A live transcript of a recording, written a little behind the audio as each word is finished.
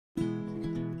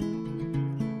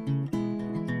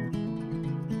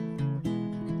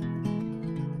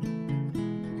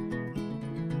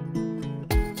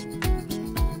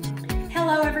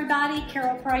everybody,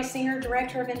 Carol Preisinger,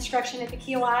 Director of Instruction at the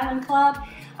Kiawah Island Club.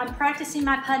 I'm practicing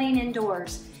my putting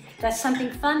indoors. That's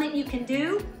something fun that you can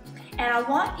do, and I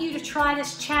want you to try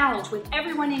this challenge with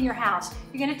everyone in your house.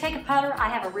 You're going to take a putter. I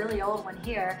have a really old one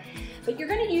here, but you're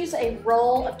going to use a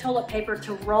roll of toilet paper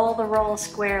to roll the roll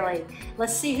squarely.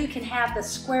 Let's see who can have the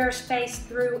squarest face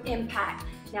through impact.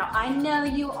 Now, I know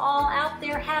you all out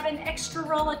there have an extra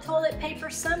roll of toilet paper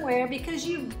somewhere because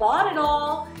you bought it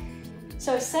all.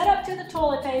 So set up to the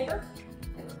toilet paper.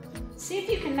 See if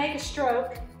you can make a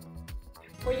stroke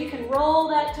where you can roll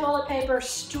that toilet paper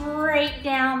straight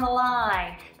down the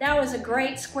line. That was a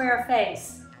great square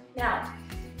face. Now,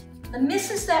 the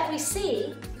misses that we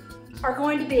see are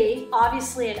going to be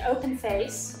obviously an open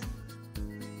face,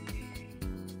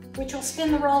 which will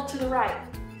spin the roll to the right.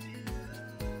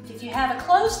 If you have a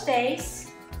closed face,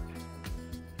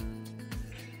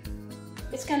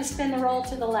 it's going to spin the roll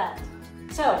to the left.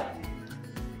 So,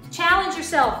 challenge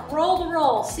yourself, roll the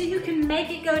roll, see who can make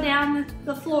it go down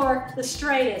the floor the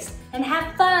straightest, and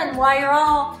have fun while you're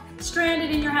all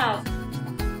stranded in your house.